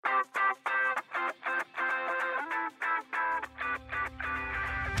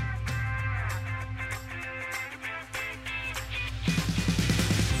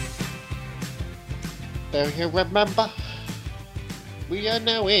Do you remember? We are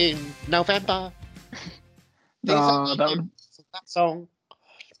now in November. That song.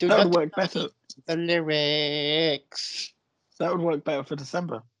 would work better. The lyrics. That would work better for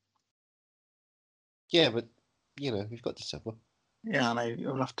December. Yeah, but we've got December. Yeah, I know.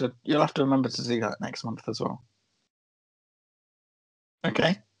 You'll have to remember to do that next month as well.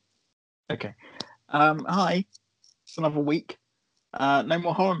 Okay. Hi. It's another week. No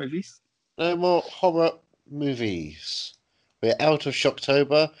more horror movies. No more horror movies. We're out of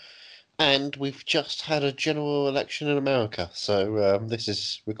Shocktober, and we've just had a general election in America. So this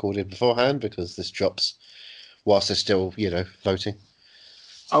is recorded beforehand because this drops whilst they're still, voting.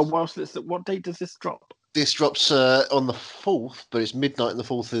 Oh, what date does this drop? This drops on the 4th, but it's midnight on the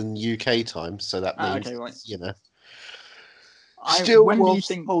 4th in UK time, so that means, okay, right. Still, when do you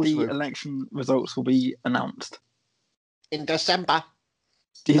think the election results will be announced? In December.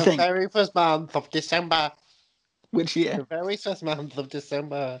 Do you think? The very first month of December. Which year? The very first month of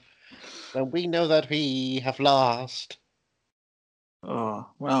December. When we know that we have lost. Oh,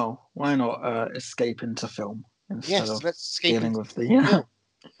 well, why not escape into film instead of let's escape dealing with the... film.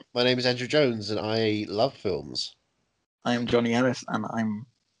 My name is Andrew Jones, and I love films. I am Johnny Ellis, and I'm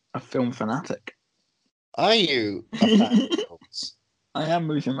a film fanatic. Are you a fan of films? I am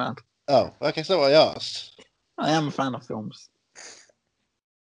movie mad. Oh, okay, so I asked. I am a fan of films.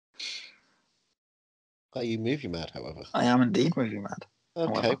 Are you movie mad, however? I am indeed movie mad.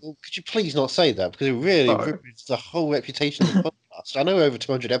 Okay, however. well, could you please not say that? Because it really ruins the whole reputation of the podcast. I know over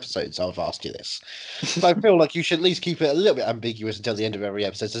 200 episodes I've asked you this. But I feel like you should at least keep it a little bit ambiguous until the end of every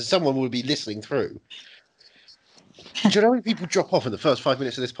episode, so someone will be listening through. Do you know how many people drop off in the first 5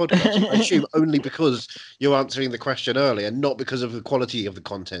 minutes of this podcast? I assume only because you're answering the question early and not because of the quality of the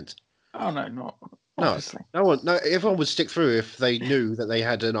content. Oh, no, not obviously. No, everyone would stick through if they knew that they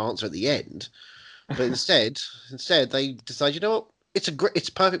had an answer at the end. But instead they decide, you know what? It's a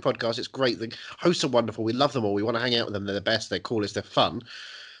perfect podcast. It's great. The hosts are wonderful. We love them all. We want to hang out with them. They're the best. They're coolest. They're fun.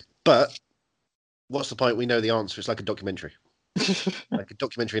 But what's the point? We know the answer. It's like a documentary. Like a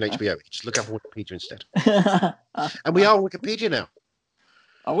documentary on HBO. Just look up on Wikipedia instead. And we are on Wikipedia now.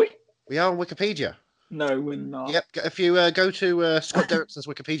 Are we? We are on Wikipedia. No, we're not. Yep. If you go to Scott Derrickson's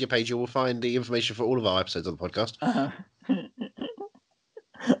Wikipedia page, you will find the information for all of our episodes of the podcast.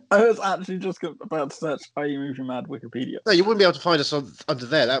 I was actually just about to search "Are You Movie Mad" Wikipedia. No, you wouldn't be able to find us under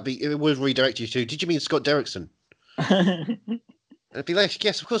there. It would redirect you to. Did you mean Scott Derrickson? It'd be like,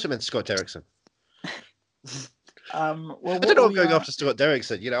 yes, of course it meant Scott Derrickson. Well, I don't know. I'm going after Scott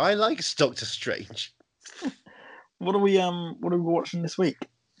Derrickson. I like Doctor Strange. What are we watching this week?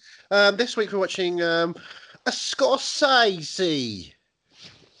 This week we're watching a Scorsese.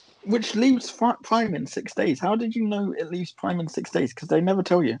 Which leaves Prime in 6 days. How did you know it leaves Prime in 6 days? Because they never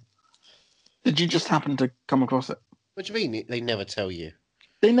tell you. Did you just happen to come across it? What do you mean they never tell you?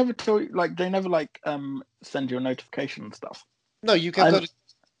 They never tell you. They never send you a notification and stuff. No, you can.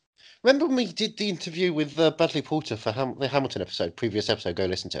 Remember when we did the interview with Bradley Porter for the Hamilton previous episode? Go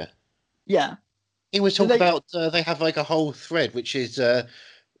listen to it. Yeah. He was talking about they have a whole thread which is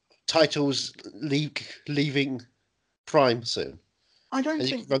titles leaving Prime soon. I don't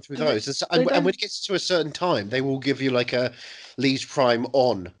think you can run through those. And when it gets to a certain time, they will give you a leaves Prime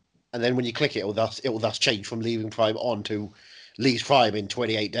on, and then when you click it, it will thus change from leaving Prime on to leaves Prime in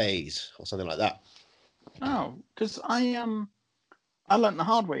 28 days or something like that. Oh, because I learned the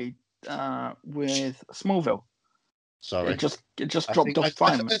hard way with Smallville. Sorry, it just dropped off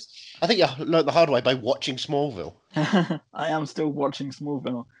Prime. I think you learned the hard way by watching Smallville. I am still watching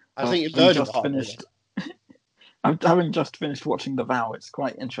Smallville. I think you learned just finished. I'm having just finished watching The Vow. It's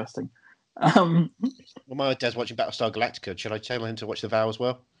quite interesting. Well, my dad's watching Battlestar Galactica. Should I tell him to watch The Vow as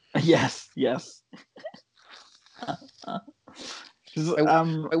well? Yes. What's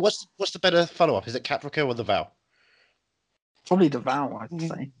the better follow-up? Is it Caprica or The Vow? Probably The Vow, I'd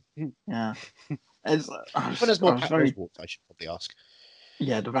say. Yeah. When there's more Patton Oswalt, I should probably ask.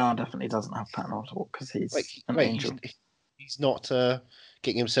 Yeah, The Vow definitely doesn't have Patton Oswalt because he's an angel. He's not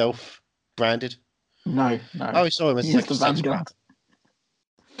getting himself branded. No. Oh, I saw him as he's the Vanguard.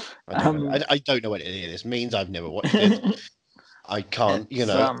 I don't know what it means. I've never watched it. I can't,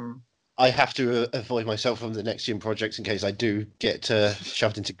 I have to avoid myself from the Next Gen projects in case I do get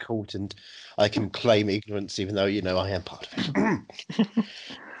shoved into court and I can claim ignorance, even though, I am part of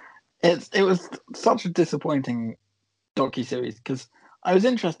it. It was such a disappointing docuseries because I was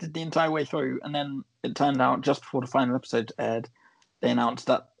interested the entire way through, and then it turned out just before the final episode aired, they announced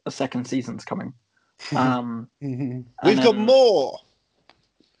that a second season's coming. And We've got then- more.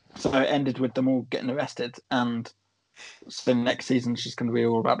 So it ended with them all getting arrested, and so next season she's going to be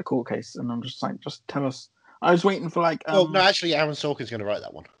all about the court case. And I'm just like, just tell us. I was waiting for like. Well, no, actually, Aaron Sorkin's going to write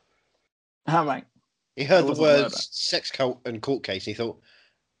that one. How right? He heard It the wasn't words murder. sex cult and court case, and he thought,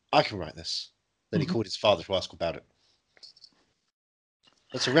 I can write this. Then he called his father to ask about it.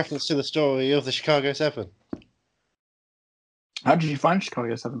 That's a reference to the story of the Chicago 7. How did you find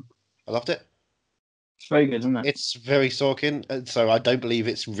Chicago 7? I loved it. It's very good, isn't it? It's very Sorkin, and so I don't believe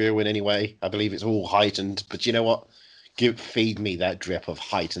it's real in any way. I believe it's all heightened, but you know what? Feed me that drip of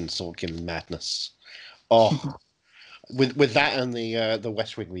heightened Sorkin madness. Oh, with that and the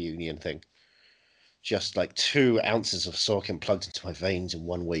West Wing reunion thing, just like 2 ounces of Sorkin plugged into my veins in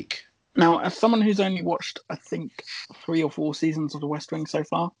 1 week. Now, as someone who's only watched, I think, 3 or 4 seasons of The West Wing so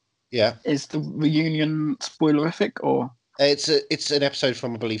far, Yeah, is the reunion spoilerific or? it's an episode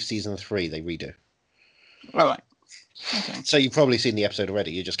from I believe season 3 they redo. All right. Okay. So you've probably seen the episode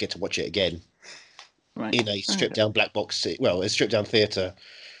already. You just get to watch it again Right. in a stripped down black box. Well, a stripped down theatre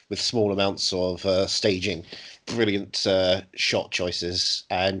with small amounts of staging, brilliant shot choices,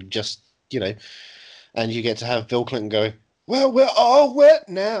 and just and you get to have Bill Clinton going, "Well, we're all wet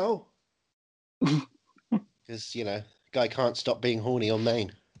now," because guy can't stop being horny on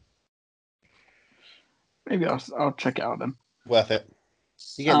Maine. Maybe I'll check it out then. Worth it.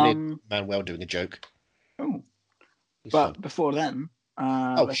 You get Manuel doing a joke. Oh, He's but fun. before then,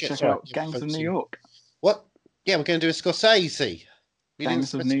 let's check sorry. out Gangs of New York. What? Yeah, we're going to do a Scorsese. We didn't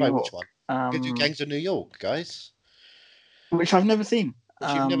Gangs of New specify York. which one. We're going to do Gangs of New York, guys. Which I've never seen.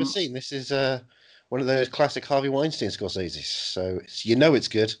 Which you've never seen. This is one of those classic Harvey Weinstein Scorseses. So it's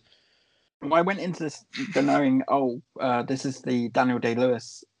good. I went into this knowing, this is the Daniel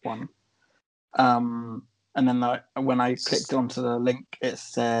Day-Lewis one. And then when I clicked onto the link, it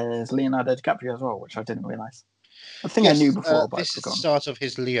says Leonardo DiCaprio as well, which I didn't realise. I think I knew before, but this I've is the forgotten. start of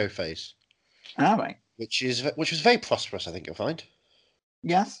his Leo phase, Right. which was very prosperous. I think you'll find.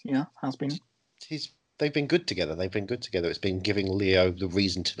 Yes, yeah, has been. They've been good together. It's been giving Leo the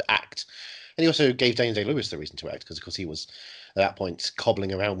reason to act, and he also gave Daniel Day-Lewis the reason to act because, of course, he was at that point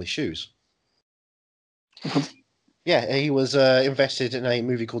cobbling around with shoes. Yeah, he was invested in a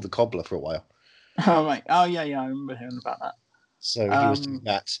movie called The Cobbler for a while. Oh right. Oh yeah, I remember hearing about that. So he was doing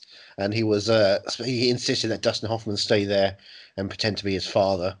that, and he was he insisted that Dustin Hoffman stay there and pretend to be his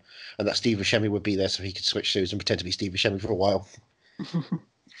father, and that Steve Buscemi would be there so he could switch suits and pretend to be Steve Buscemi for a while.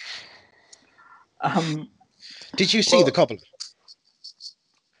 Did you see The Cobbler?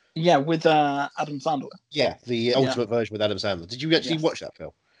 Yeah, with Adam Sandler. Yeah, the ultimate version with Adam Sandler. Did you actually watch that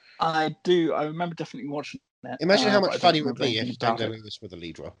film? I do. I remember definitely watching it. Imagine how much fun it would be anything if Daniel about Day-Lewis were the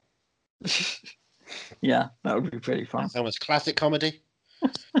lead role. Yeah, that would be pretty fun. So much classic comedy.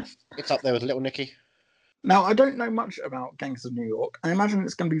 It's up there with Little Nicky. Now, I don't know much about Gangs of New York. I imagine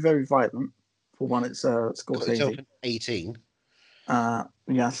it's going to be very violent. For one, it's Scorsese. 18.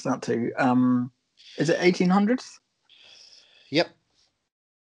 Yes, that too. Is it 1800s? Yep.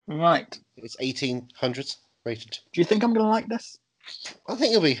 Right. It's 1800s rated. Do you think I'm going to like this? I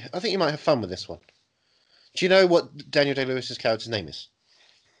think you might have fun with this one. Do you know what Daniel Day-Lewis's character's name is?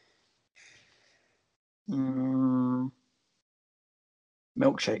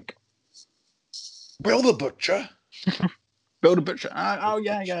 Milkshake. Bill the Butcher. Bill the Butcher.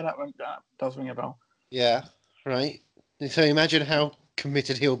 That does ring a bell. Yeah, right. So imagine how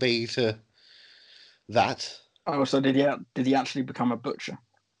committed he'll be to that. Oh, so did he actually become a butcher?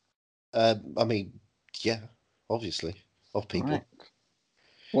 I mean, yeah, obviously, of people. Right.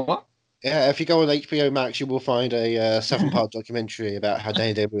 What? Yeah, if you go on HBO Max, you will find a 7-part documentary about how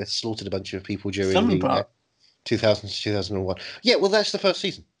Daniel Day-Lewis slaughtered a bunch of people during the 2000 to 2001. Yeah, well, that's the first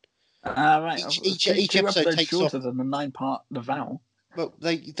season. Right. Each episode takes shorter off than the 9-part The Vow. Well,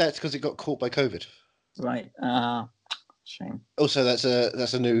 that's because it got caught by COVID. Right. Shame. Also, that's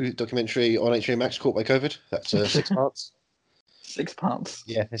a new documentary on HBO Max, Caught by COVID. That's 6 parts. 6 parts.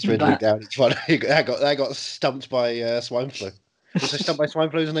 Yeah, it's really down each one. that got stumped by swine flu. Also stumped by swine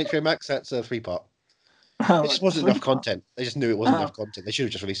flu on HBO Max. That's a 3-part. It just wasn't enough content. They just knew it wasn't enough content. They should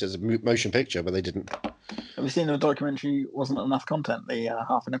have just released it as a motion picture, but they didn't. Have you seen the documentary Wasn't Enough Content? The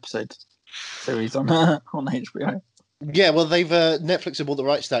half an episode series on HBO. Yeah, well, they've Netflix have bought the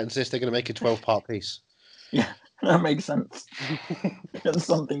rights to that and says they're going to make a 12-part piece. Yeah, that makes sense. It's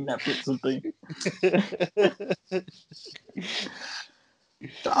something Netflix would do.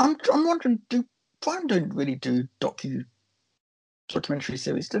 I'm wondering, Prime don't really do documentary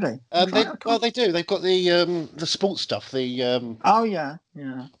series, do they? They do. They've got the sports stuff. Oh yeah.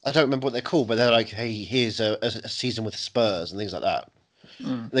 I don't remember what they're called, but they're like, hey, here's a season with Spurs and things like that.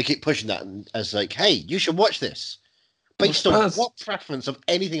 And they keep pushing that as like, hey, you should watch this. Based Well, on what preference of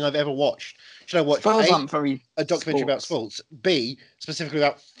anything I've ever watched? Should I watch Spurs aren't very a documentary about sports, B, specifically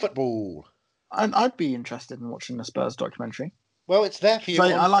about football? I'd be interested in watching the Spurs documentary. Well, it's there for you.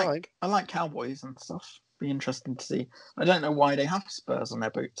 I like Cowboys and stuff. Be interesting to see. I don't know why they have Spurs on their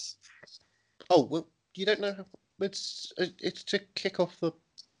boots. Oh well, you don't know. It's to kick off the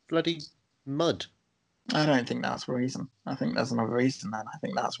bloody mud. I don't think that's the reason. I think there's another reason then. I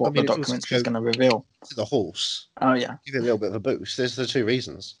think that's what the documentary is going to reveal. To the horse. Oh, yeah. Give it a little bit of a boost. There's the two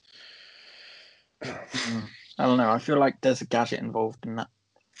reasons. I don't know. I feel like there's a gadget involved in that.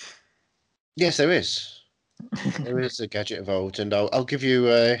 Yes, there is. There is a gadget involved, and I'll give you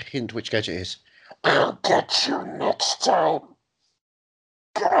a hint which gadget it is. I'll get you next time.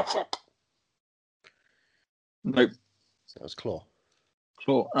 Gadget. Nope. That was Claw.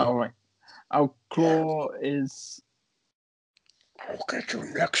 Claw. Oh, right. Oh, Claw is... I'll get you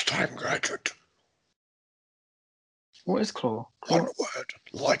next time, Gadget. What is Claw? One word,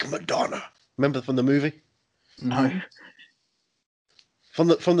 like Madonna. Remember from the movie? No. From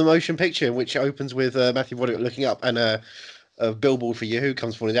the motion picture, which opens with Matthew Broderick looking up and a billboard for Yahoo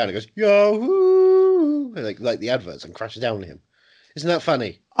comes falling down. It goes Yahoo, like the adverts, and crashes down on him. Isn't that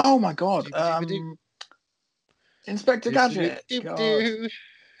funny? Oh my god! Inspector Gadget.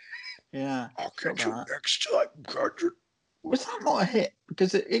 Yeah. I'll get you next time, Gadget. Was that not a hit?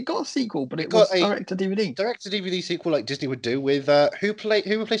 Because it got a sequel, but it was direct to DVD. Direct to DVD sequel, like Disney would do with who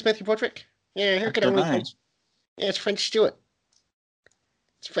replaced Matthew Broderick? Yeah, who could know. Yeah, it's French Stewart.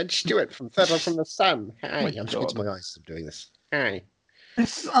 It's French Stewart from Third One from the Sun. Hi, I'm squinting my eyes. I'm doing this. Hi. I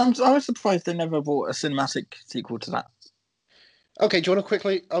was surprised they never brought a cinematic sequel to that. Okay, do you want to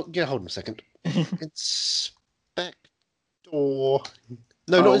quickly? Oh, yeah, hold on a second. Inspector. No,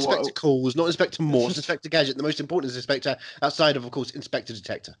 not Inspector Calls, not Inspector Morse, Inspector Gadget. The most important is Inspector, outside of course, Inspector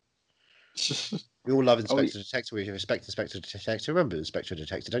Detector. We all love Inspector Detector. We respect Inspector Detector. Remember Inspector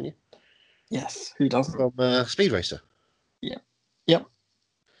Detector, don't you? Yes, who doesn't? From Speed Racer. Yep.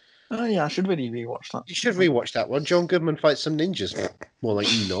 Oh yeah, I should really rewatch that. You should rewatch that one. John Goodman fights some ninjas. More like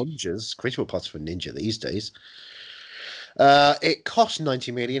ninjas. Critical parts for ninja these days. It cost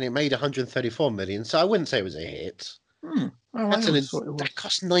 90 million. It made 134 million. So I wouldn't say it was a hit. That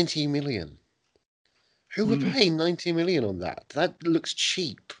cost 90 million. Who would pay 90 million on that? That looks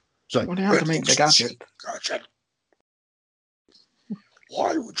cheap. So well, they have to make the gadget.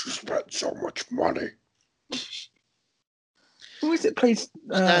 Why would you spend so much money? Who is it plays?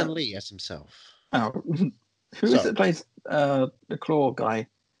 Stan Lee as himself. Oh, who is it plays the Claw guy?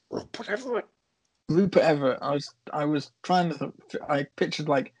 Rupert Everett. Rupert Everett. I was trying to. I pictured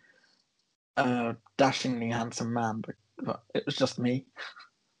like a dashingly handsome man, but it was just me.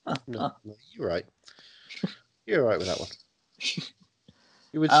 No, you're right. You're right with that one.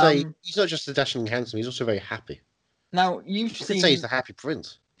 You would say he's not just a dashingly handsome; he's also very happy. Now you could say he's the Happy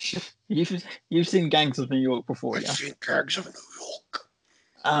Prince. You've seen Gangs of New York before, yeah? I've seen Gangs of New York.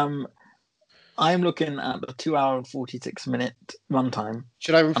 I'm looking at the 2 hour and 46 minute runtime.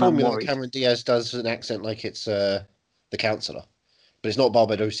 Should I inform you that Cameron Diaz does an accent like it's the Counselor, but it's not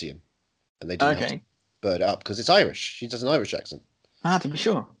Barbadosian, and they didn't have to bird it up because it's Irish. She does an Irish accent. To be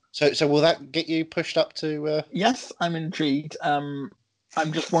sure. So will that get you pushed up to? Yes, I'm intrigued. I'm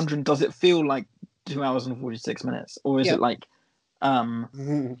just wondering, does it feel like 2 hours and 46 minutes, or is it like Wolf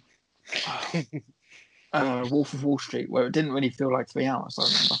of Wall Street, where it didn't really feel like 3 hours? I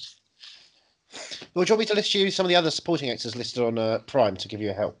remember. Well, do you want me to list you some of the other supporting actors listed on Prime to give you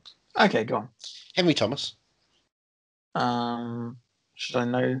a help? Okay, go on. Henry Thomas. Should I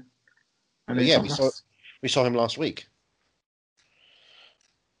know? We saw him last week.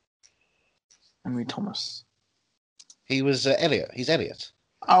 Henry Thomas. He was Elliot. He's Elliot.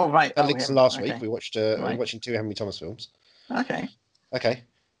 Oh right. Last week we watched. We're watching 2 Henry Thomas films. Okay.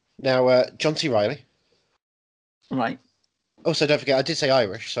 Now John C. Reilly. Right. Also, don't forget I did say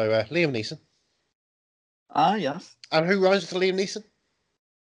Irish. So Liam Neeson. Yes. And who rhymes with Liam Neeson?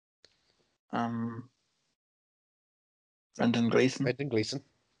 Brendan Gleeson.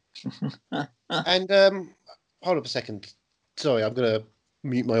 And hold up a second. Sorry, I'm gonna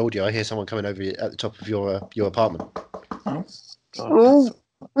mute my audio. I hear someone coming over at the top of your apartment. Hi.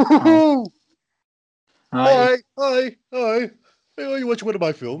 Are you watching one of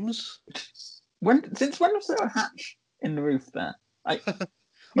my films? Since when was there a hatch in the roof there?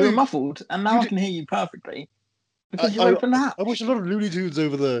 You were muffled, and now I can hear you perfectly because you opened the hatch. I watched a lot of Looney Tunes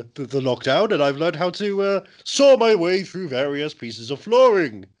over the lockdown, and I've learned how to saw my way through various pieces of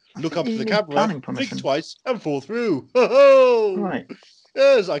flooring. Look up to the camera, think twice, and fall through. Ho-ho! Right.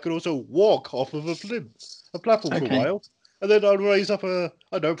 Yes, I could also walk off of a platform for a while. and then I'll raise up a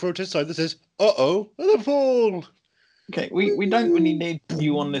protest sign that says "Uh-oh" and then fall. Okay, we don't really need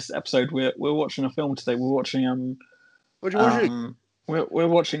you on this episode. We're watching a film today. We're watching What are you watching? We're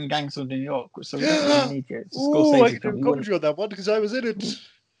watching Gangs of New York, so we don't really need you. It's a Oh, I Scorsese can do film. a commentary on that one because I was in it.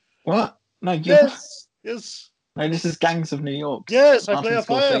 What? No, Yes. No, this is Gangs of New York. Yes, I play a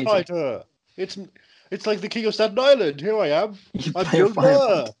Martin Scorsese. firefighter. It's like the King of Staten Island. Here I am. I'm play a Bill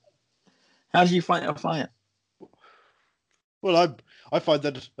Burr. How do you fight a fire? Well, I find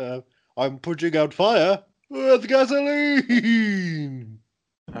that I'm putting out fire with gasoline.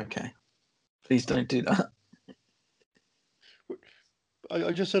 Okay, please don't do that.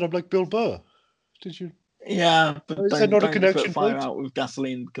 I just said I'm like Bill Burr. Did you? Yeah, but Is there not a don't connection put fire point? out with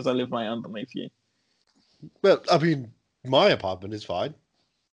gasoline because I live right underneath you. Well, I mean, my apartment is fine.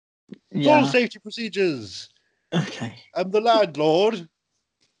 Yeah. Full safety procedures. Okay. I'm the landlord.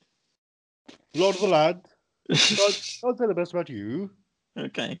 Lord of the land. I'll tell the best about you.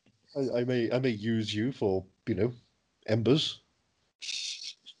 Okay. I may use you for, embers.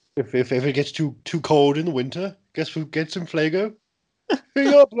 If it gets too cold in the winter, guess who gets some Flago?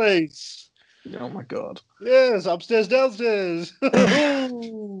 Your place. Oh my god. Yes, upstairs, downstairs.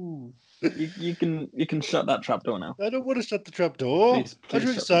 You can shut that trapdoor now. I don't want to shut the trapdoor. Please Are you shut the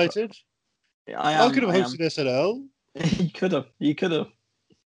trap- excited? Yeah, I am. I could have hosted SNL. You could have.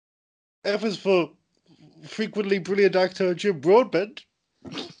 F is for frequently brilliant actor Jim Broadbent.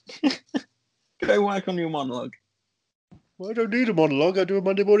 Go work on your monologue. Well, I don't need a monologue. I do a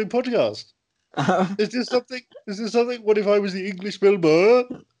Monday morning podcast. Is this something? What if I was the English Bill Burr?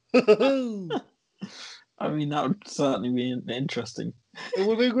 I mean, that would certainly be interesting. It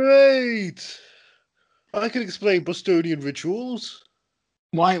would be great. I can explain Bostonian rituals.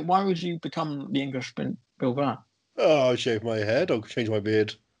 Why would you become the English Bill Burr? Oh, I'll shave my head. I'll change my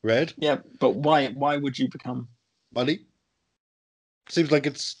beard red. Yeah, but why would you become? Money. Seems like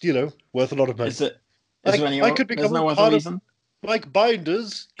it's, worth a lot of money. Is there any? I could become there's no a other part reason. of Mike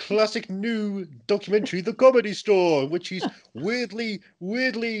Binder's classic new documentary, The Comedy Store, in which he's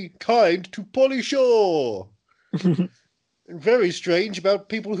weirdly kind to Polly Shore. And very strange about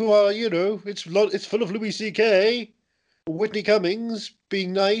people who are, it's full of Louis C.K. Whitney Cummings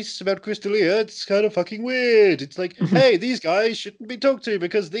being nice about Chris D'Elia. It's kind of fucking weird. It's like, hey, these guys shouldn't be talked to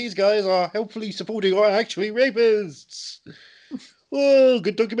because these guys are helpfully supporting or actually rapists. Oh,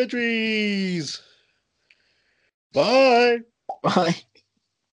 good documentaries. Bye. Bye.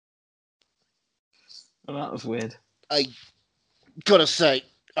 Well, that was weird. I gotta say,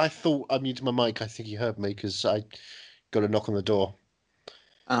 I thought I muted my mic. I think you heard me because I got a knock on the door.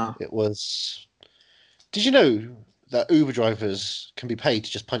 Oh. It was. Did you know that Uber drivers can be paid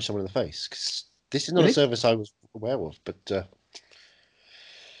to just punch someone in the face? Because this is not a service I was aware of. But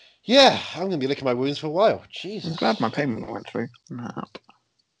yeah, I'm going to be licking my wounds for a while. Jesus. I'm glad my payment went through. I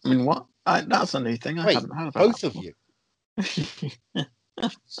mean, what? That's a new thing. I hadn't heard about both of you.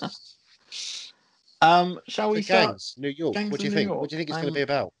 Shall we Gangs, New York. Gangs What do you of think? New York. What do you think it's going to be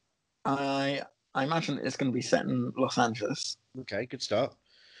about? I imagine it's going to be set in Los Angeles. Okay, good start.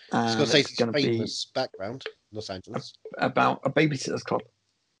 It's going to be famous background, Los Angeles. About a babysitter's club.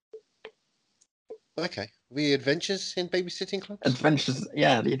 Okay. The adventures in babysitting clubs? Adventures,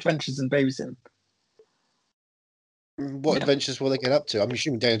 yeah, the adventures in babysitting. What adventures will they get up to? I'm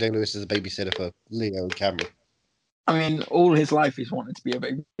assuming Daniel Day-Lewis is a babysitter for Leo and Cameron. I mean, all his life he's wanted to be a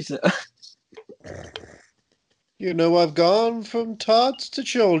babysitter. I've gone from tots to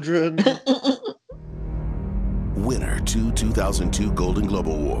children. Winner 2002 Golden Globe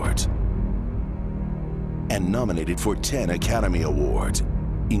Awards. And nominated for 10 Academy Awards,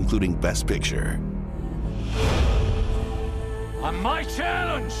 including Best Picture. On my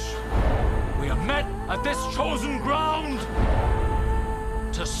challenge, we have met at this chosen ground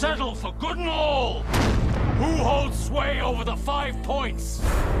to settle for good and all. Who holds sway over the 5 points?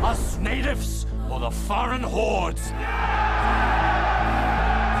 Us natives or the foreign hordes?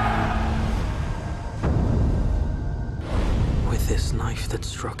 With this knife that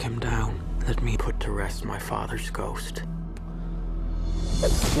struck him down, let me put to rest my father's ghost.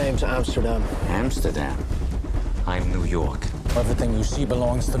 His name's Amsterdam. Amsterdam. I'm New York. Everything you see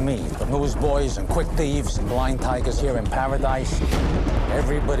belongs to me. The newsboys and quick thieves and blind tigers here in paradise.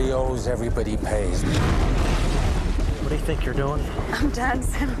 Everybody owes, everybody pays. What do you think you're doing? I'm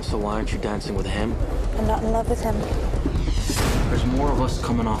dancing. So why aren't you dancing with him? I'm not in love with him. There's more of us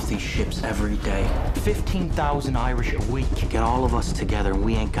coming off these ships every day. 15,000 Irish a week. Get all of us together and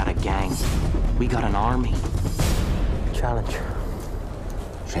we ain't got a gang. We got an army. Challenge.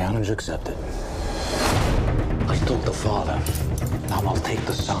 Challenge accepted. I took the father. Now I'll take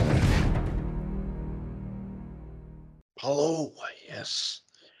the son. Hello, yes.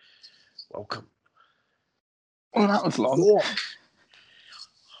 Welcome. Well, that was long. York.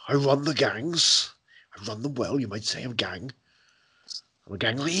 I run the gangs. I run them well, you might say, of gang. I'm a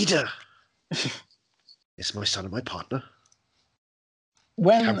gang leader. It's my son and my partner.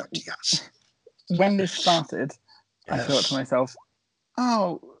 Cameron Diaz. When this started, I thought to myself,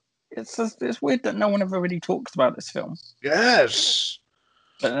 oh, it's weird that no one ever really talks about this film. Yes.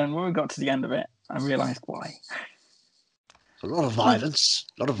 But then when we got to the end of it, I realised why. A lot of violence.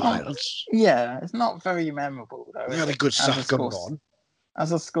 A lot of violence. Yeah, it's not very memorable, though. Really good stuff going on.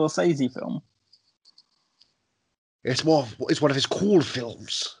 As a Scorsese film. It's one of his cool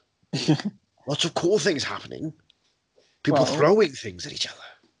films. Lots of cool things happening. People throwing things at each other.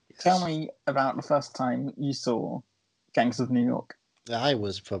 Yes. Tell me about the first time you saw Gangs of New York. I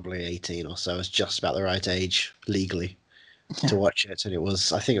was probably 18 or so. I was just about the right age, legally, to watch it. And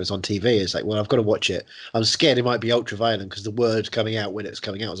I think it was on TV. It's like, well, I've got to watch it. I'm scared it might be ultra violent because the word coming out when it was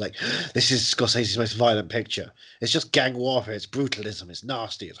coming out was like, this is Scorsese's most violent picture. It's just gang warfare. It's brutalism. It's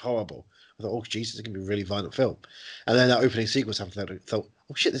nasty. It's horrible. I thought, oh, Jesus, it's going to be a really violent film. And then that opening sequence happened. I thought,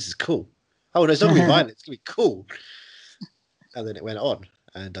 oh, shit, this is cool. Oh, no, it's not going to be violent. It's going to be cool. And then it went on.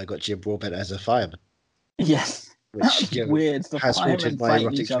 And I got Jim Broadbent as a fireman. Yes. Which, that was weird. The has haunted my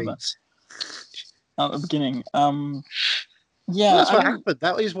erotic dreams. At the beginning. Well, that's what happened.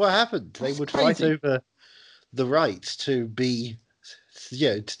 That is what happened. They would fight over the right to be,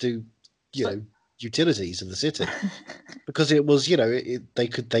 to do, utilities in the city, because it was, they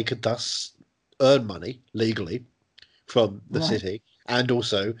could thus earn money legally from the city, and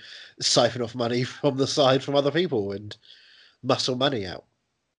also siphon off money from the side from other people and muscle money out.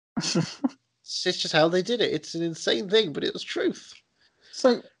 It's just how they did it. It's an insane thing, but it was truth.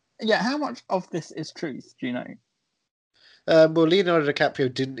 So, how much of this is truth? Do you know? Well, Leonardo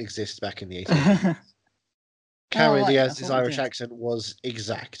DiCaprio didn't exist back in the 80s. Cameron Diaz's Irish accent was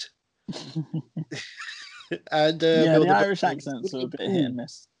exact. And the Irish accents are a bit hit and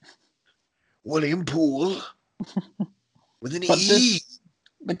miss. William Poole with an E.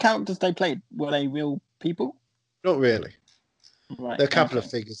 The characters they played, were they real people? Not really. Right. There are a couple of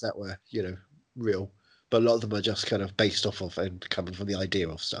figures that were, real, but a lot of them are just kind of based off of and coming from the idea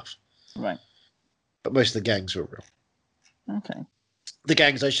of stuff. Right. But most of the gangs were real. Okay. The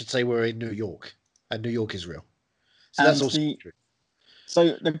gangs, I should say, were in New York, and New York is real. So that's also true.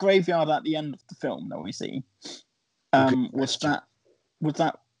 So the graveyard at the end of the film that we see, was that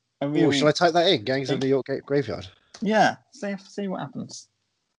a real? Oh, shall I type that in? Gangs of New York graveyard. Yeah. See what happens.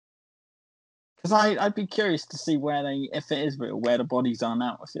 Because I'd be curious to see if it is real, where the bodies are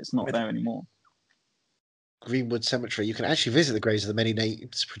now, if it's not there anymore. Greenwood Cemetery. You can actually visit the graves of the many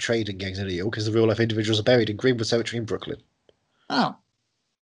names portrayed in Gangs of New York, because the real-life individuals are buried in Greenwood Cemetery in Brooklyn. Oh.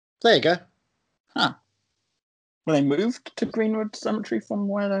 There you go. Huh. Were they moved to Greenwood Cemetery from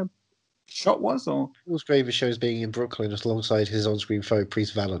where the shot was, or? Poole's grave shows being in Brooklyn alongside his on-screen foe,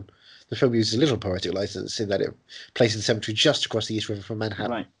 Priest Vallon. The film uses a little poetic license in that it places the cemetery just across the East River from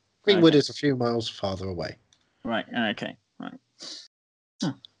Manhattan. Right. Greenwood is a few miles farther away. Right. Okay. Right.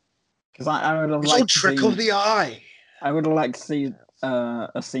 Because I would have liked to trick see, of the eye. I would have liked to see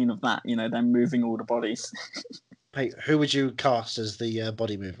a scene of that. Them moving all the bodies. Hey, who would you cast as the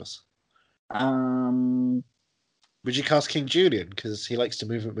body movers? Would you cast King Julian, because he likes to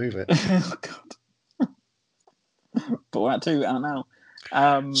move it? Oh God. But that too. I don't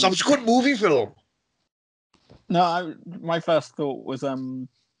know. Subsequent movie film. No, my first thought was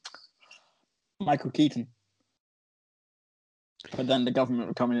Michael Keaton. But then the government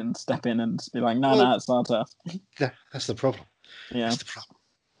would come in and step in and be like, no, it's our turf. Yeah, that's the problem. Yeah. That's the problem.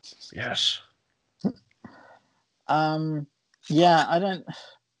 Yes. I don't...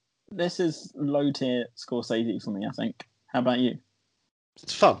 This is low-tier Scorsese for me, I think. How about you?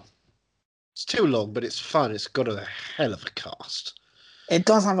 It's fun. It's too long, but it's fun. It's got a hell of a cast. It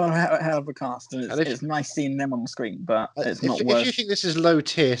does have a hell of a cast, and it's nice seeing them on the screen, but it's not worth... If you think this is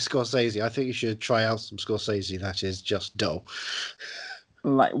low-tier Scorsese, I think you should try out some Scorsese that is just dull.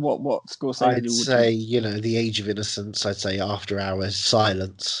 Like, what Scorsese I'd say, The Age of Innocence. I'd say After Hours,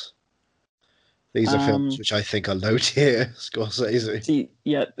 Silence. These are films which I think are low-tier Scorsese. See,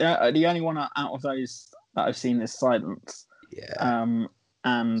 the only one out of those that I've seen is Silence. Yeah.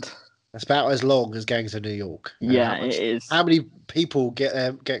 And... That's about as long as Gangs of New York. Yeah, it is. How many people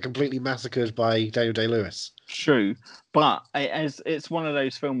get completely massacred by Daniel Day-Lewis? True, but it's one of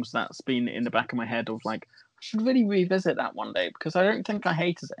those films that's been in the back of my head of like, I should really revisit that one day, because I don't think I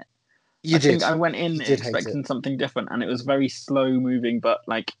hated it. I think I went in expecting something different, and it was very slow moving, but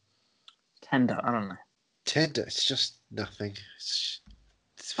like tender. I don't know. Tender. It's just nothing.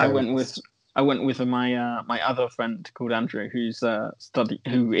 I went with I went with my my other friend called Andrew, who is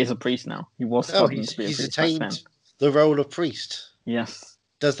a priest now. He was studying to be a he's priest back then. attained the role of priest. Yes.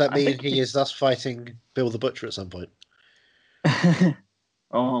 Does that I mean think he is thus fighting Bill the Butcher at some point?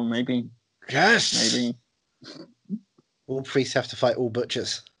 Oh, maybe. Yes! Maybe. All priests have to fight all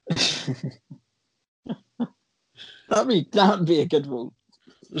butchers. That'd be a good rule.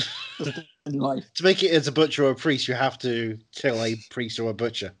 In life. To make it as a butcher or a priest, you have to kill a priest or a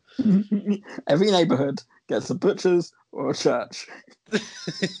butcher. Every neighborhood gets a butcher's or a church.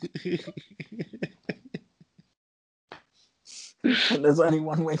 And there's only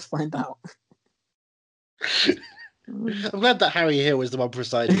one way to find out. I'm glad that Harry Hill is the one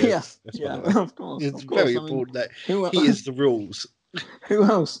presiding. Yes, yeah, of course. It's of course. very important that he is the rules. Who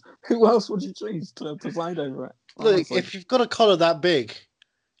else? Who else would you choose to preside over it? Look, Honestly. if you've got a collar that big,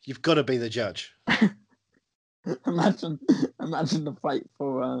 you've got to be the judge. Imagine the fight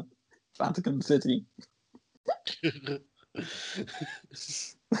for Vatican City.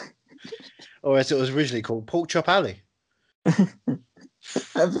 Or as it was originally called, Pork Chop Alley. Every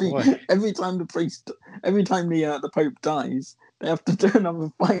time the Pope dies, they have to do another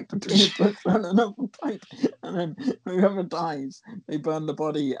fight between the Pope and another Pope, and then whoever dies, they burn the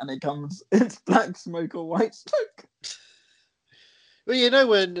body, and it's black smoke or white smoke. Well, you know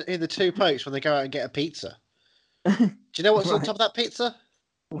when in the two Popes when they go out and get a pizza, do you know what's on Right. top of that pizza?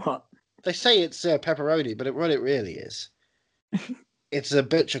 What? They say it's pepperoni, but what it really is, it's a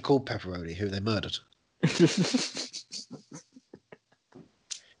butcher called Pepperoni who they murdered.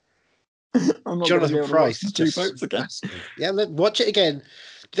 I'm not Jonathan gonna be able to watch Price. the two just Popes again. Yeah, watch it again.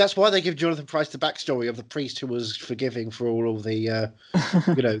 That's why they give Jonathan Price the backstory of the priest who was forgiving for all of the,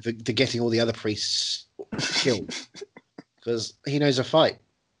 the getting all the other priests killed. Because he knows a fight.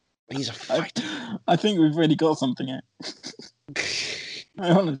 He's a fighter. I think we've really got something here.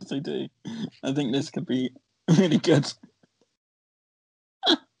 I honestly do. I think this could be really good.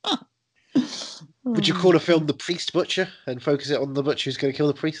 Would you call a film The Priest Butcher and focus it on the butcher who's going to kill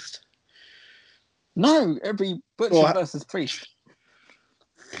the priest? No, every butcher versus priest.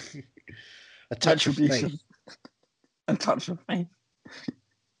 A touch of Retribution. faith. A touch of faith.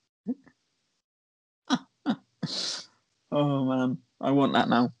 Oh man, I want that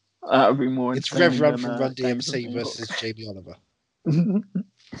now. That would be more. It's entertaining Rev Run than, from Run Gangs of DMC New York. versus Jamie Oliver.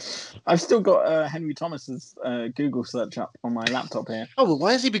 I've still got Henry Thomas's Google search up on my laptop here. Oh, well,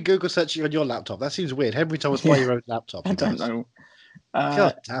 why has he been Google searching on your laptop? That seems weird. Henry Thomas, buy your own laptop. I don't know.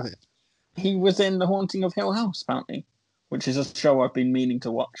 God damn it. He was in The Haunting of Hill House, apparently, which is a show I've been meaning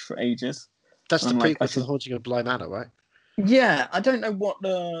to watch for ages. That's the I'm like, prequel to The Haunting of Bly Manor, right? Yeah, I don't know what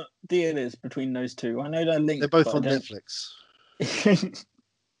the deal is between those two. I know they're linked. They're both but on I don't- Netflix.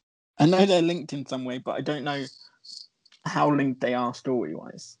 I know they're linked in some way, but I don't know how linked they are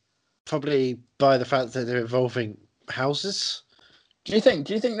story-wise. Probably by the fact that they're involving houses. Do you think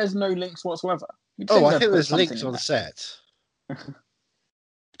there's no links whatsoever? You'd Oh, I they'd think put there's something links in on there. set.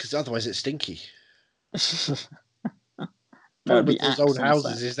 Because otherwise it's stinky. There'd Problem be with those acts old on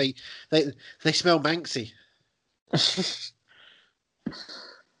houses set. is they smell manxy.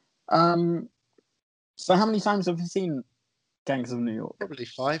 So how many times have you seen Gangs of New York? Probably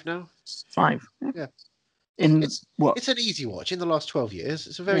 5 now. 5. Yeah. In It's what? It's an easy watch. In the last 12 years,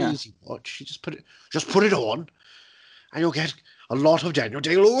 it's a very Yeah. easy watch. You just put it on, and you'll get a lot of Daniel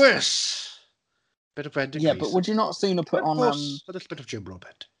Day-Lewis. Bit of Brendan Yeah, Gleeson. but would you not sooner put Of on? course, a little bit of Jim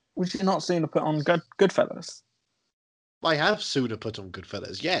Broadbent. Would you not sooner put on Goodfellas? I have sooner put on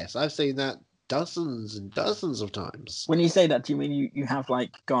Goodfellas. Yes, I've seen that dozens and dozens of times. When you say that, do you mean you have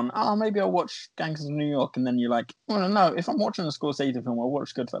like gone? Oh, maybe I'll watch Gangs of New York, and then you're like, well, no. If I'm watching a Scorsese film, I'll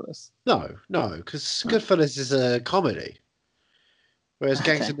watch Goodfellas. No, because Goodfellas is a comedy, whereas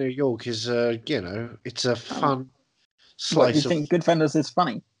Gangs Okay. of New York is it's a fun What, slice you of. think Goodfellas is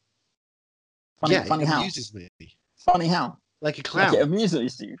funny? Funny, Yeah, funny it how? amuses me Funny how? like a Like clown, it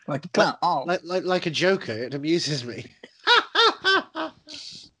amuses you, like a clown. Oh, like a Joker. It amuses me.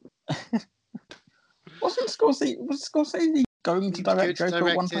 Was Scorsese going to He was direct going to Joker at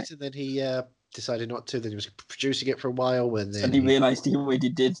direct one it, point? and then he decided not to. Then he was producing it for a while, and then And he realised he already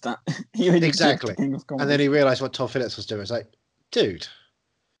did that. He already did Exactly. the King of Comedy. and then he realized what Tom Phillips was doing. It's like, dude,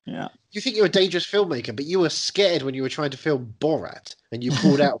 Yeah. you think you're a dangerous filmmaker, but you were scared when you were trying to film Borat, and you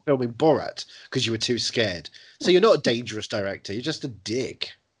pulled out filming Borat because you were too scared. So you're not a dangerous director. You're just a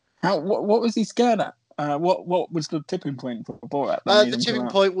dick. What was he scared at? What was the tipping point for Borat? that made The him tipping come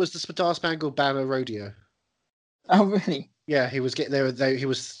out? point was the Star Spangled Banner rodeo. Oh, really? Yeah, he was getting there. He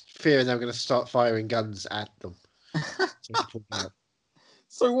was fearing they were going to start firing guns at them. So he pulled out.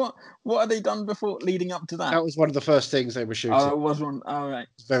 So what had they done before leading up to that? That was one of the first things they were shooting. Oh, it was one. All right.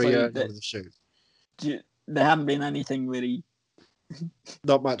 Very So early in the shoot. There hadn't been anything really.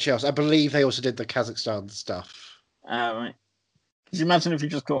 Not much else. I believe they also did the Kazakhstan stuff. Right. Could you imagine if you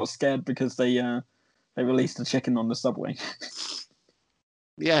just got scared because they released a chicken on the subway?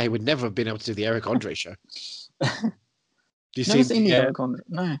 Yeah, he would never have been able to do the Eric Andre show. Do you Never see? seen the Eric Andre.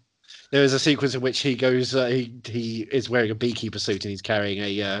 No. There is a sequence in which he goes. He is wearing a beekeeper suit and he's carrying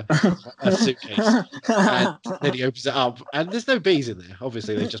a suitcase. And then he opens it up, and there's no bees in there.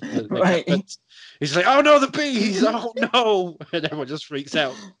 Obviously, they just Right. but he's like, "Oh no, the bees! Oh no!" And everyone just freaks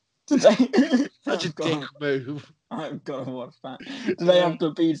out. Such a dick move. I've got to watch that. Do they have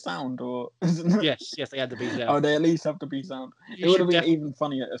the bee sound or? Yes, they had the bees out. Oh, they at least have the bee sound. It would have been even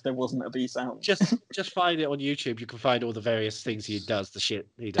funnier if there wasn't a bee sound. Just find it on YouTube. You can find all the various things he does. The shit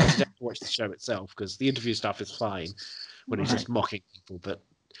he does. You don't have to watch the show itself because the interview stuff is fine when he's just mocking people. But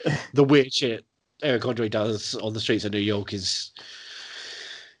the weird shit Eric Andre does on the streets of New York is,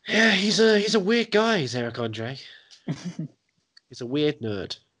 yeah, he's a weird guy. He's Eric Andre. He's a weird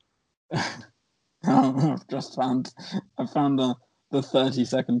nerd. I found the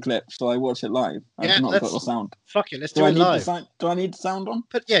 30-second clip. Shall I watch it live? I've not got the sound. Fuck it, let's do it live. Do I need the sound on?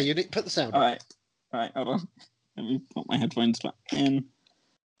 You need put the sound on. All right, hold on. Let me put my headphones back in.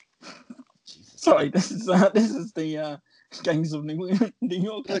 Sorry, this is the Gangs of New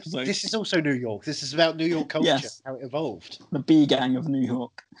York episode. This is also New York. This is about New York culture, Yes. how it evolved. The B Gang of New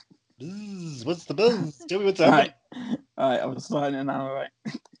York. Buzz, what's the buzz? Tell me what's happening. All right, I'm starting it now. All right.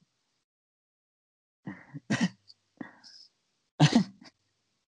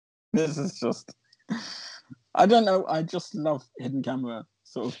 This is just, I don't know, I just love hidden camera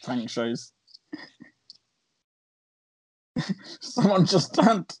sort of prank shows. Someone just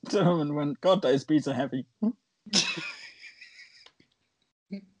turned to him and went, "God, those beats are heavy."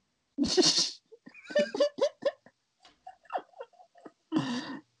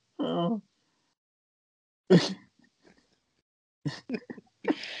 Oh.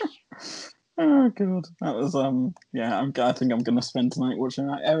 Oh god, that was I think I'm gonna spend tonight watching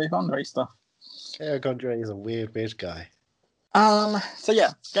that Eric Andre stuff. Eric Andre is a weird guy. So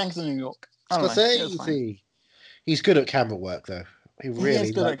yeah, Gangs of New York. Scorsese. He's good at camera work though. He really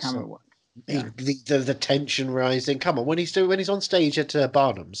is good at camera work. Yeah. The tension rising. Come on, when he's on stage at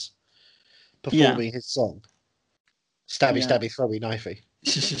Barnum's performing his song, stabby, throwy, knifey.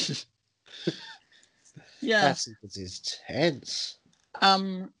 Yeah, that sequence is tense.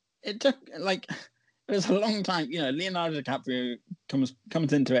 It took it was a long time. You know, Leonardo DiCaprio comes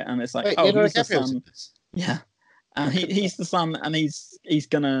into it, and it's like, he's the son. Yeah, and he's the son, and he's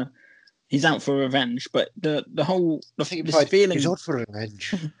out for revenge. But this feeling he's out for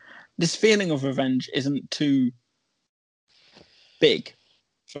revenge. This feeling of revenge isn't too big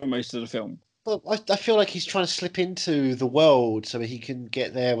for most of the film. Well, I feel like he's trying to slip into the world so he can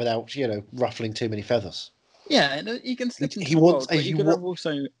get there without, ruffling too many feathers. Yeah, he can slip into the world, but you could have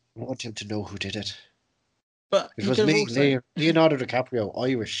also... I want him to know who did it. But it was me, Leonardo DiCaprio,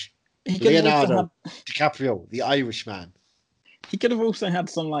 Irish. DiCaprio, the Irishman. He could have also had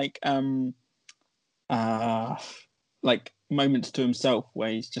some moments to himself where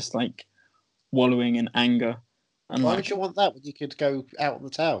he's just wallowing in anger. And why would you want that when you could go out in the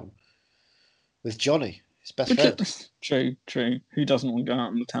town with Johnny, his best friend? True. Who doesn't want to go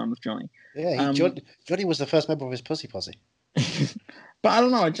out in the town with Johnny? Yeah, Johnny was the first member of his pussy posse. But I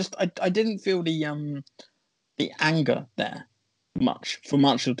don't know. I didn't feel the anger there for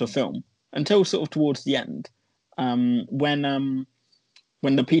much of the film until sort of towards the end, when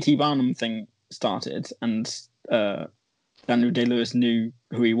the P.T. Barnum thing started and Daniel Day-Lewis knew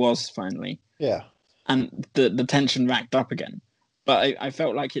who he was finally. Yeah. And the tension racked up again, but I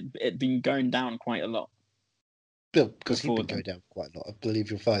felt like it'd been going down quite a lot. Because he'd been going down quite a lot. I believe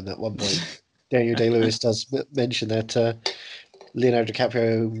you'll find that at one point Daniel Day-Lewis does mention that Leonardo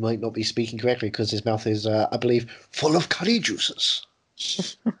DiCaprio might not be speaking correctly because his mouth is, I believe, full of curry juices.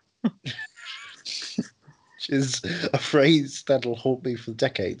 Which is a phrase that'll haunt me for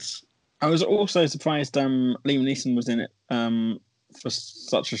decades. I was also surprised Liam Neeson was in it for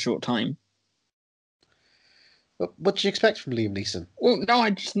such a short time. What did you expect from Liam Neeson? Well, no, I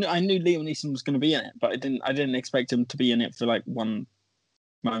knew Liam Neeson was going to be in it, but I didn't expect him to be in it for one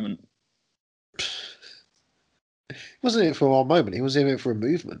moment. He wasn't in it for one moment. He was in it for a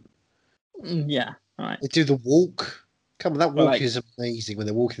movement. Yeah, all right. They do the walk. Come on, that walk is amazing. When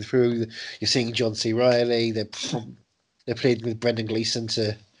they're walking through, you're seeing John C. Reilly. They're playing with Brendan Gleeson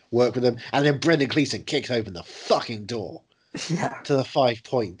to work with them, and then Brendan Gleeson kicks open the fucking door to the 5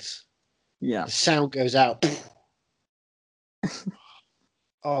 points. Yeah, the sound goes out.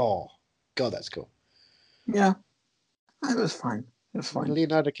 Oh, God, that's cool. Yeah, it was fine. It was fine.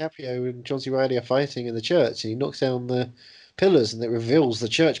 Leonardo DiCaprio and John C. Reilly are fighting in the church, and he knocks down the pillars, and it reveals the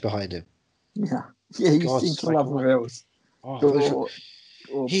church behind him. Yeah, you God, seem to love reveals. Oh,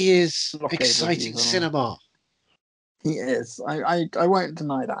 he is blockade exciting reviews, cinema. He is. I won't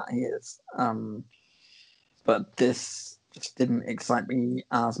deny that he is. But this just didn't excite me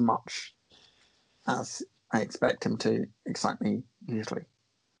as much as I expect him to excite me usually.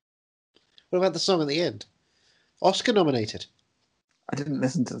 What about the song at the end? Oscar nominated. I didn't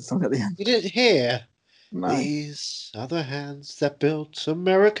listen to the song at the end. You didn't hear? No. These are the hands that built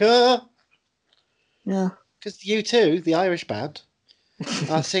America. Yeah. Because U2, the Irish band,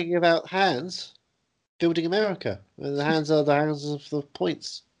 are singing about hands building America. And the hands are the hands of the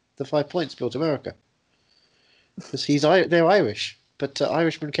points. The 5 points built America. Because they're Irish. But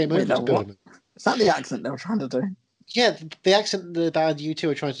Irishmen came over to build them. Is that the accent they were trying to do? Yeah, the accent the band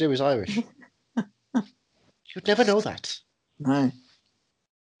U2 are trying to do is Irish. You'd never know that. No.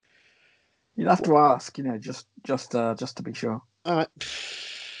 You'd have to ask, just to be sure. All right.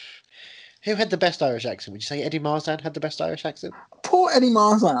 Who had the best Irish accent? Would you say Eddie Marsden had the best Irish accent? Poor Eddie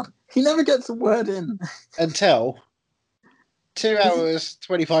Marsden. He never gets a word in. Until 2 hours,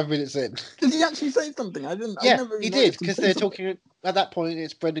 25 minutes in. Did he actually say something? I didn't. Yeah, I never he did, because they're talking... At that point,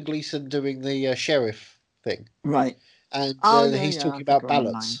 it's Brendan Gleeson doing the sheriff thing. Right. And he's talking about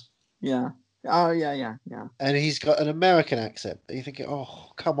ballots. Yeah. Oh, yeah. And he's got an American accent. And you're thinking,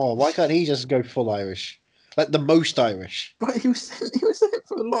 oh, come on, why can't he just go full Irish? Like the most Irish. But he was in it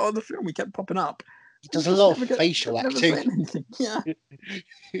for a lot of the film. He kept popping up. He does a lot of facial acting. Yeah.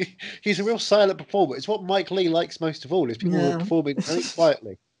 He's a real silent performer. It's what Mike Leigh likes most of all, is people who are performing very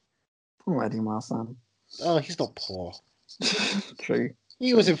quietly. Poor Eddie Marsden. Oh, he's not poor. True.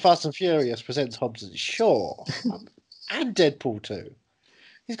 He was in Fast and Furious Presents Hobbs and Shaw. And Deadpool 2.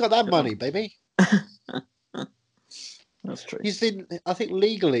 He's got that money, baby. That's true. He's in, I think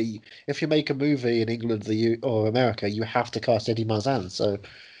legally, if you make a movie in England or America, you have to cast Eddie Marsden. So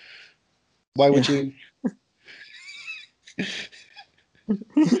why would you?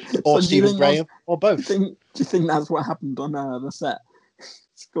 Or Stephen Graham, or both. Do you think that's what happened on the set?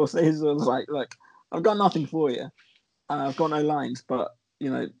 Scorsese was like, "Look, I've got nothing for you. I've got no lines, but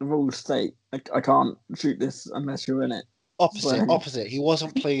the rules state I can't shoot this unless you're in it." Opposite. He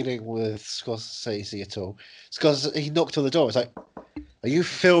wasn't pleading with Scorsese at all. He knocked on the door. It's like, are you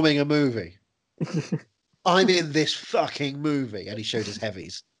filming a movie? I'm in this fucking movie. And he showed his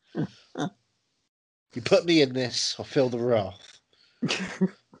heavies. You put me in this, I'll feel the wrath.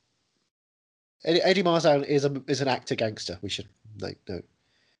 Eddie Marsden is an actor gangster. We should know.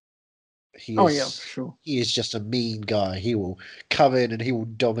 Yeah, for sure. He is just a mean guy. He will come in and he will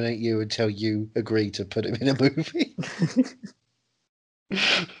dominate you until you agree to put him in a movie.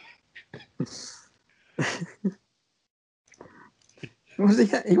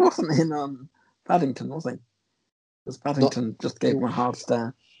 He wasn't in Paddington, was he? Because Paddington just gave him a hard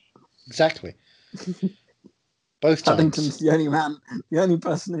stare. Exactly. Both Paddington's the only man, the only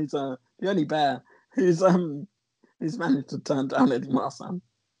person who's the only bear who's managed to turn down Eddie Marsden.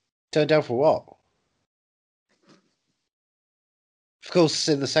 Turned down for what? Of course,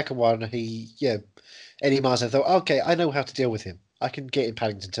 in the second one, Eddie Marsden thought, okay, I know how to deal with him. I can get in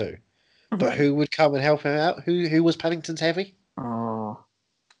Paddington too. But who would come and help him out? Who was Paddington's heavy? Oh,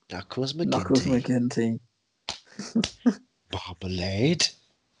 Knuckles McGinty. Knuckles McGinty. Marmalade.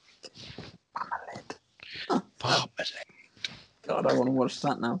 God, I want to watch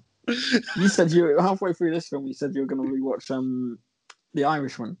that now. You said you were halfway through this film. You said you were going to rewatch The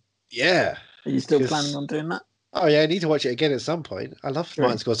Irishman. Yeah. Are you still planning on doing that? Oh yeah, I need to watch it again at some point. I love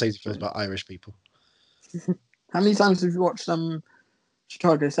Martin Scorsese films about Irish people. How many times have you watched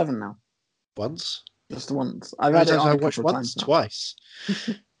Chicago 7 now? Once. Just once. I've had it on I a watched couple of once, times twice.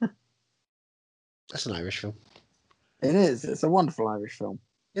 That's an Irish film. It is. It's a wonderful Irish film.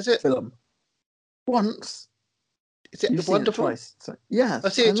 Is it? Film. Once. Is it wonderful? Twice. So, yes. I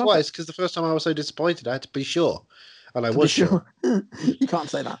see it twice because the first time I was so disappointed, I had to be sure. And I To was be sure. You can't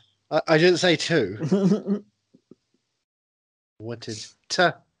say that. I didn't say two. I wanted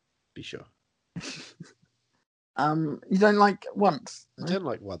to be sure. You don't like Once? I don't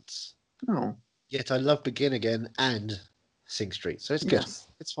like Once. No. Yet I love Begin Again and Sing Street, so it's good. Yes.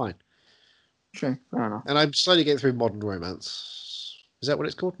 It's fine. True. Fair enough. And I'm slowly getting through Modern Romance. Is that what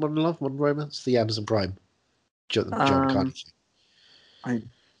it's called? Modern Love? Modern Romance? The Amazon Prime. John Carney. I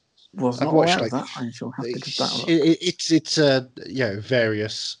was not aware of that. I shall have to give that a look. It's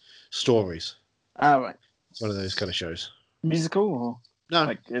various stories. Oh, right. It's one of those kind of shows. Musical or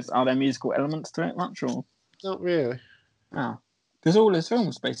no? Are there musical elements to it much or not really? Oh, Because all his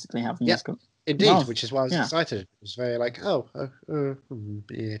films basically have musical. Indeed, Love. which is why I was Yeah. excited. It was very like,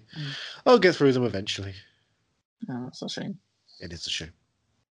 yeah. I'll get through them eventually. Oh, that's a shame. It is a shame.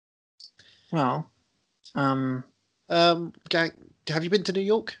 Well, Gang, have you been to New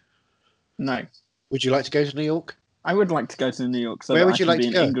York? no. Would you like to go to New York? I would like to go to New York so Where that would I you can like be to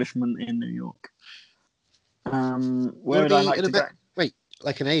an go? Englishman in New York. Where Would would I he like in to a go? Wait,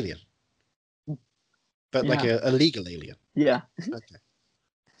 like an alien? But like Yeah. a legal alien? Yeah. Okay.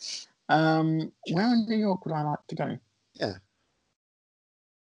 Where in New York would I like to go? Yeah.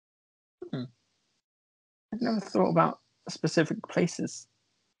 I've never thought about specific places.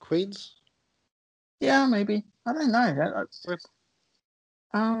 Queens? Yeah, maybe. I don't know.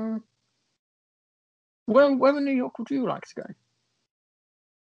 Where in New York would you like to go?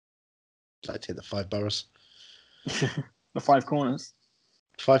 I'd like to hit the 5 boroughs. The Five Corners.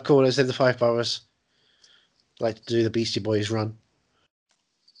 5 corners in the 5 boroughs. I'd like to do the Beastie Boys run.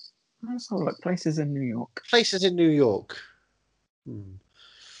 Let's have a look. Places in New York. Places in New York.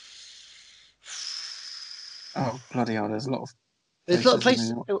 Oh, bloody hell, there's a lot of There's a lot of places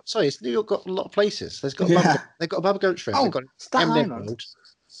in places. New Sorry, it's New York got a lot of places. They've got Yeah. they've got a Bubba Goat Trail. Oh, They've got Staten Eminem Island. Road.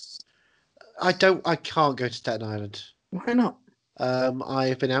 I can't go to Staten Island. Why not? I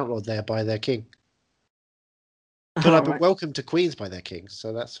have been outlawed there by their king. But Oh, I've been right. welcomed to Queens by their king,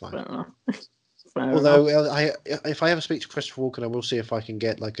 so that's fine. Fair enough. Fair Although enough. if I ever speak to Christopher Walken, I will see if I can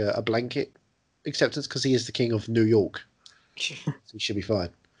get like a blanket acceptance because he is the king of New York. So he should be fine.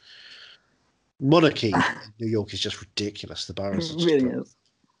 Monarchy in New York is just ridiculous. The boroughs It are just really wrong.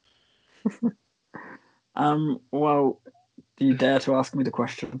 is. Well, do you dare to ask me the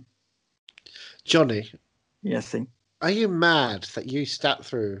question? Johnny, Yes, see. are you mad that you sat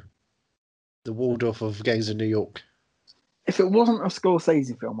through the Waldorf of Gangs of New York? If it wasn't a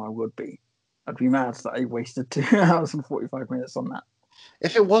Scorsese film, I would be. I'd be mad that I wasted 2 hours and 45 minutes on that.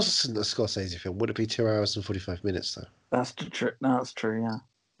 If it wasn't a Scorsese film, would it be 2 hours and 45 minutes though? That's the truth. No, that's true, yeah.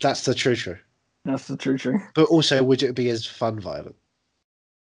 That's the true. That's the true. But also, would it be as fun violent?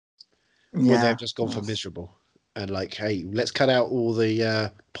 Yeah. Or they've just gone for miserable and like, hey, let's cut out all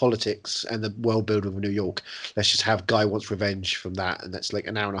the politics and the world building of New York. Let's just have Guy Wants Revenge from that, and that's like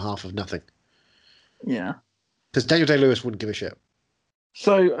an hour and a half of nothing. Yeah. Because Daniel Day-Lewis wouldn't give a shit.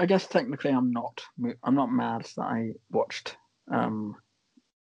 So I guess technically I'm not mad that I watched that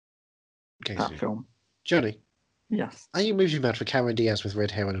film. Johnny, Yes. are you movie mad for Cameron Diaz with red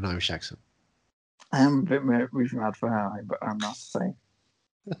hair and an Irish accent? I am a bit movie mad for her, but I'm not to say.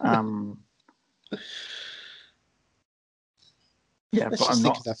 Yeah, Let's but just I'm think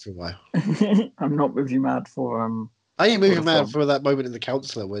not. of that for a while. I'm not movie mad for Are you movie the mad film. for that moment in The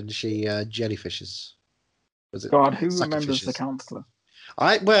Counselor when she jellyfishes? Was it God, who sucker remembers fishes? The Counselor?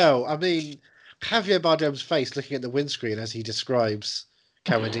 I mean, Javier Bardem's face looking at the windscreen as he describes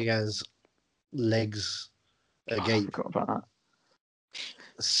Cameron Diaz's legs I agape, forgot about that.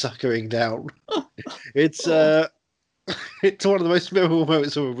 suckering down. It's it's one of the most memorable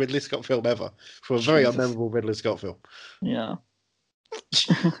moments of a Ridley Scott film ever, from a very Jesus. unmemorable Ridley Scott film. Yeah.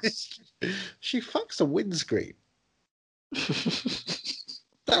 She fucks a windscreen.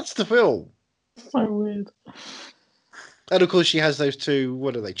 That's the film. So weird. And of course, she has those two.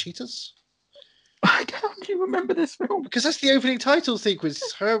 What are they? Cheetahs? How do you remember this film? Because that's the opening title sequence.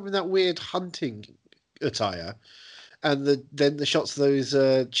 It's her in that weird hunting attire, and then the shots of those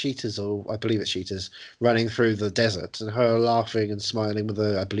cheetahs, or I believe it's cheetahs, running through the desert, and her laughing and smiling with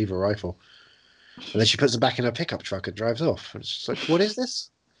I believe a rifle. And then she puts it back in her pickup truck and drives off. And it's just like, what is this?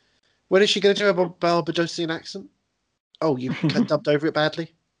 When is she going to do a Barbadosian accent? Oh, you dubbed over it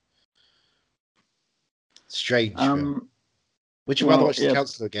badly. Strange film. Would you rather watch The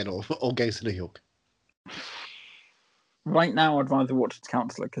Counselor again or Gangs of New York? Right now, I'd rather watch The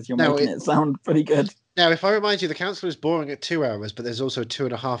Counselor because you're No, making it sound pretty good. Now, if I remind you, The Counselor is boring at 2 hours, but there's also a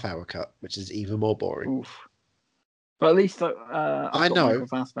 2.5 hour cut, which is even more boring. Oof. But at least I've I got know. Michael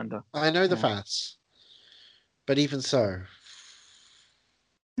Fassbender. I know the Yeah. facts, but even so,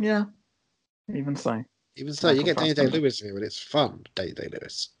 Yeah. Even so. you get Michael Daniel Fassbender. Day-Lewis here, and it's fun, Daniel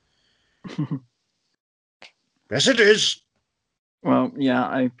Day-Lewis. Yes, it is. Well,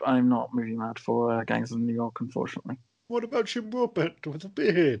 yeah, I'm not movie mad for Gangs of New York, unfortunately. What about Jim Broadbent with a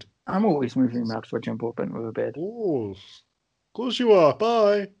beard? I'm always movie mad for Jim Broadbent with a beard. Oh, of course you are.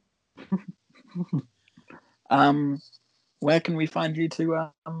 Bye. Where can we find you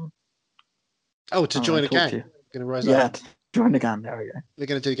to Join a talk gang. to you? We're going to rise Yeah, up. to join the gang. There we go. We're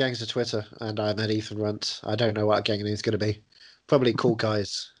going to do gangs of Twitter, and I'm at Ethan Runt. I don't know what a gang is going to be. Probably cool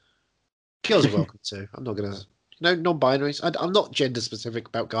guys. Girls are welcome too. I'm not going to. Non-binaries. I'm not gender specific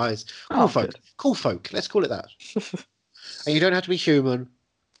about guys. Cool Oh, folk. good. Cool folk. Let's call it that. And you don't have to be human.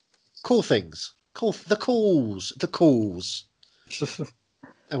 Cool things. The calls.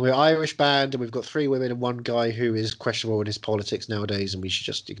 And we're an Irish band, and we've got 3 women and 1 guy who is questionable in his politics nowadays, and we should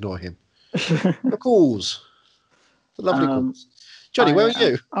just ignore him. The calls. The lovely calls. Johnny, where are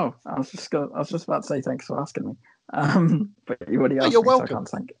you? I was just about to say thanks for asking me. But you already asked you're me, welcome.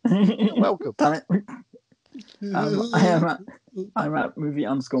 so I can't thank. You're welcome. Damn it. I'm at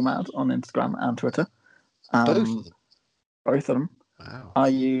movie_mad on Instagram and Twitter. Both of them. Both of them. Wow. Are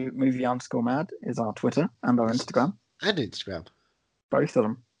you movie_mad is our Twitter and our Instagram. And Instagram. Both of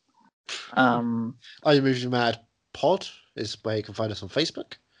them. Are you Movie Mad Pod is where you can find us on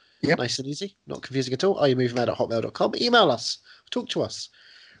Facebook. Yep. Nice and easy, not confusing at all. Are you Movie Mad at hotmail.com? Email us, talk to us,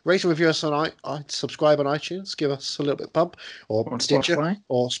 rate and review us on subscribe on iTunes, give us a little bit of bump, or Stitcher, Spotify.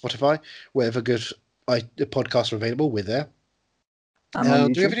 or Spotify, wherever good podcasts are available. We're there.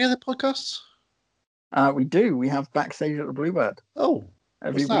 And do we have any other podcasts? We do. We have Backstage at the Bluebird. Oh,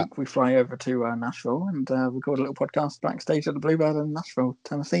 every week we fly over to Nashville and record a little podcast Backstage at the Bluebird in Nashville,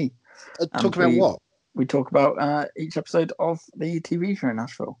 Tennessee. Talk about what? We talk about each episode of the TV show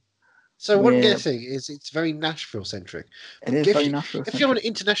Nashville. So what I'm guessing is it's very Nashville centric. It is very Nashville centric. If you're an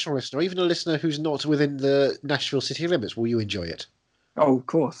international listener, or even a listener who's not within the Nashville city limits, will you enjoy it? Oh, of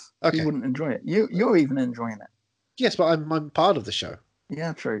course. Okay. You wouldn't enjoy it. You're even enjoying it. Yes, but I'm part of the show.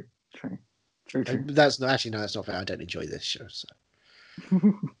 Yeah, true. That's not fair. I don't enjoy this show. So.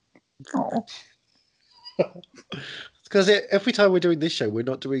 Oh. Because every time we're doing this show, we're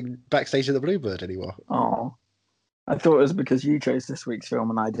not doing Backstage at the Bluebird anymore. Oh, I thought it was because you chose this week's film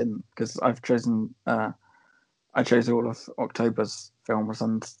and I didn't. Because I've chosen, I chose all of October's films,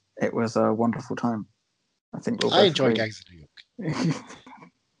 and it was a wonderful time. I think I enjoy Gangs of New York.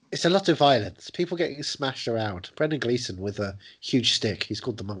 It's a lot of violence. People getting smashed around. Brendan Gleeson with a huge stick. He's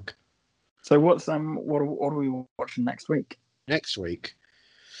called the Monk. So what are we watching next week? Next week,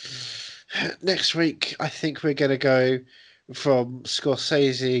 I think we're going to go from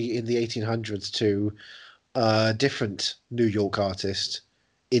Scorsese in the 1800s to a different New York artist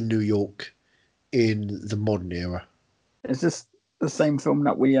in New York in the modern era. Is this the same film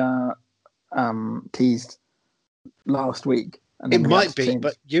that we teased last week? And it might be,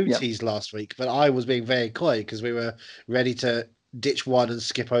 but you teased last week. But I was being very coy because we were ready to ditch one and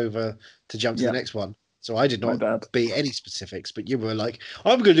skip over to jump to the next one. So I did not be any specifics, but you were like,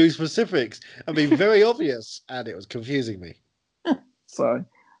 I'm going to do specifics and be very obvious. And it was confusing me. So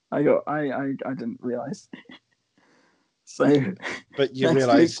I didn't realise. But you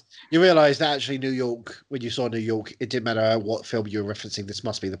realised that actually New York, when you saw New York, it didn't matter what film you were referencing, this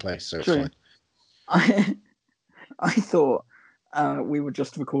must be the place. So it's fine. I thought we were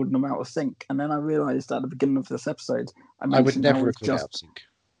just recording them out of sync, and then I realised at the beginning of this episode I would never record out of sync.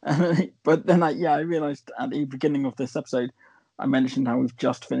 But then I realised at the beginning of this episode I mentioned how we've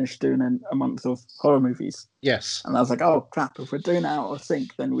just finished doing a month of horror movies. Yes. And I was like, oh crap, if we're doing it out of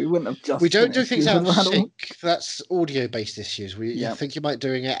sync, then we wouldn't have just. We don't do things out of sync. That's audio-based issues. I think you might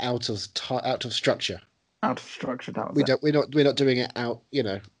doing it out of structure. Out of structure. We're not doing it out.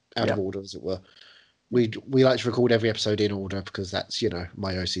 Out of order, as it were. We like to record every episode in order because that's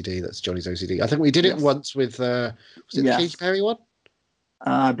my OCD. That's Johnny's OCD. I think we did it once with was it the Katy Perry one?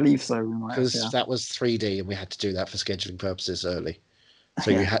 I believe so. Because that was 3D and we had to do that for scheduling purposes early.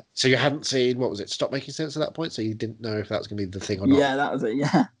 So you hadn't seen, what was it, Stop Making Sense at that point, so you didn't know if that was going to be the thing or not. Yeah, that was it.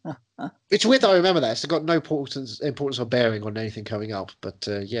 Yeah. It's weird that I remember that. It's got no importance or bearing on anything coming up. But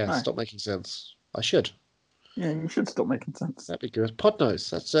Stop Making Sense. I should. Yeah, you should stop making sense. That'd be good. Podnose.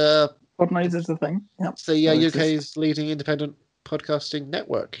 That's Podnose is the thing. Yep. It's the UK's leading independent podcasting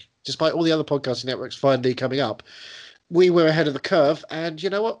network. Despite all the other podcasting networks finally coming up, we were ahead of the curve, and you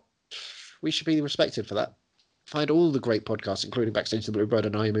know what? We should be respected for that. Find all the great podcasts, including Backstage to the Bluebird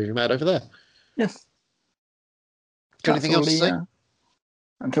and Are You Moving Mad over there. Yes. Got anything else to say?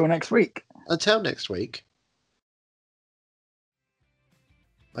 Until next week. Until next week.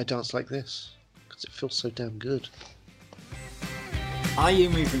 I dance like this because it feels so damn good. Are You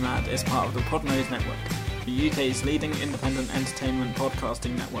Movie Mad is part of the Podnose Network, the UK's leading independent entertainment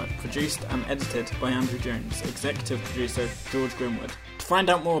podcasting network, produced and edited by Andrew Jones, executive producer George Grimwood. To find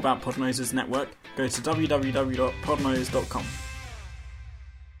out more about Podnose's network, go to www.podnose.com.